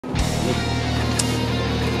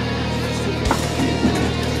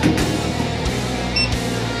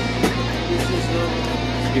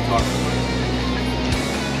guitar.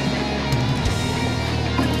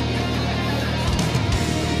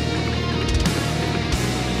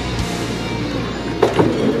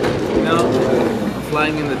 I'm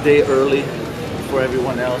flying in the day early before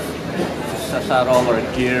everyone else to suss out all our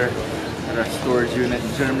gear at our storage unit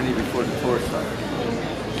in Germany before the tour starts.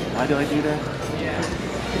 Why do I do that? Yeah.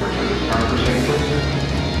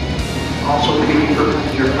 Also looking for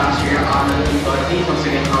your passenger on the button. Once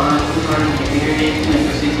again, on the computer name, and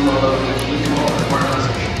proceed to load the key to all the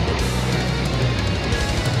message.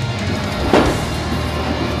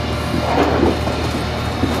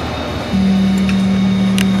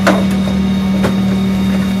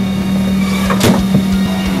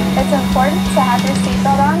 It's important to have your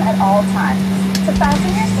seatbelt on at all times. To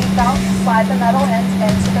fasten your seatbelt, slide the metal ends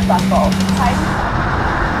into the buckle. Tighten.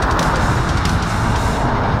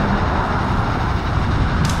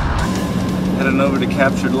 Heading over to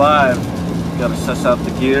Captured Live. Gotta suss out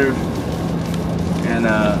the gear and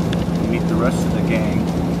meet the rest of the gang.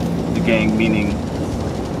 The gang meaning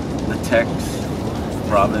the Tex,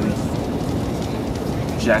 Robin,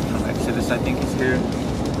 Jack from Exodus I think is here.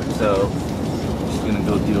 So just gonna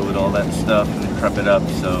go deal with all that stuff and prep it up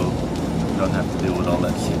so we don't have to deal with all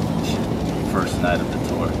that shit first night of the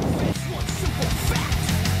tour.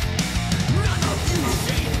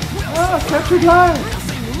 Ah, Captured Live!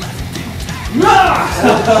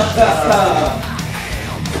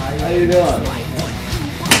 How you doing?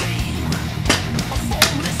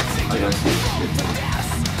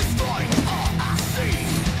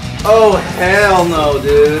 Oh hell no,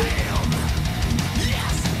 dude!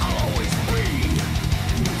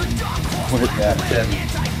 What that?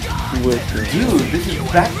 Dude, this is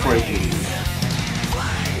backbreaking.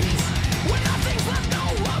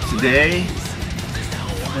 Today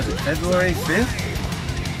was it February 5th?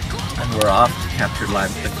 And we're off to Captured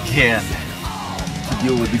Live again to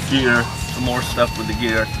deal with the gear, some more stuff with the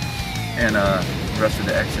gear, and the rest of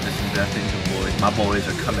the Exodus and Death Angel boys. My boys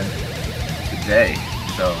are coming today,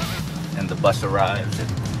 so, and the bus arrives, and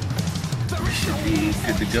we should be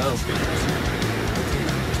good to go.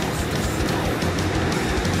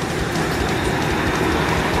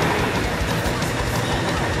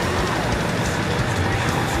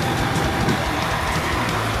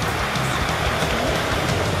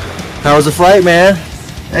 How was the flight, man?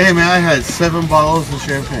 Hey man, I had 7 bottles of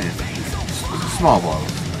champagne. Small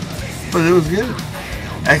bottles. But it was good.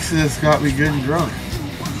 Exodus got me good and drunk.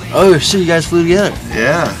 Oh shit, you guys flew together.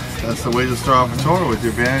 Yeah, that's the way to start off a tour with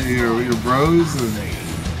your band, your bros and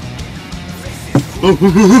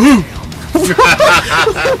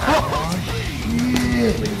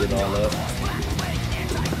Cleaned it all up.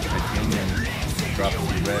 Dropped the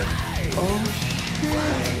red. oh shit.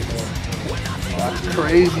 That's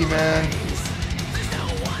crazy, man.